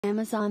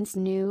Amazon's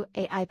new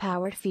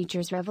AI-powered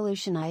features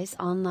revolutionize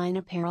online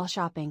apparel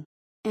shopping.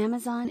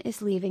 Amazon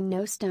is leaving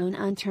no stone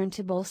unturned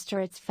to bolster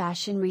its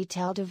fashion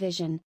retail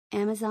division,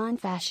 Amazon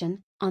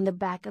Fashion, on the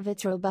back of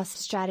its robust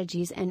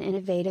strategies and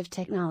innovative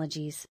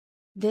technologies.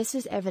 This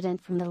is evident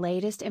from the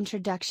latest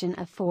introduction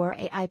of 4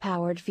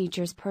 AI-powered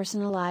features: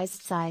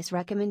 personalized size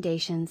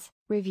recommendations,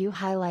 review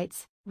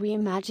highlights,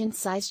 reimagined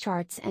size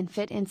charts and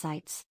fit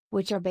insights,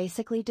 which are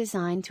basically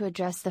designed to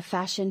address the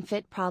fashion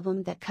fit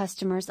problem that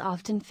customers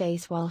often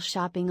face while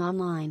shopping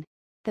online.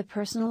 The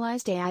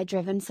personalized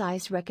AI-driven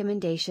size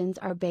recommendations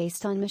are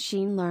based on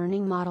machine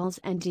learning models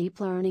and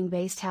deep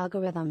learning-based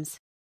algorithms.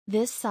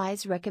 This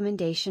size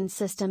recommendation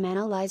system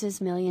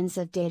analyzes millions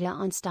of data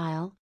on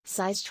style,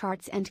 size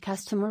charts and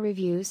customer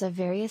reviews of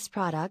various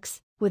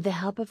products, with the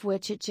help of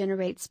which it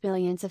generates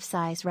billions of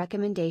size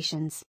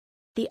recommendations.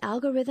 The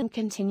algorithm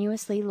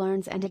continuously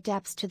learns and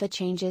adapts to the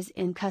changes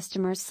in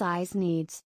customers' size needs,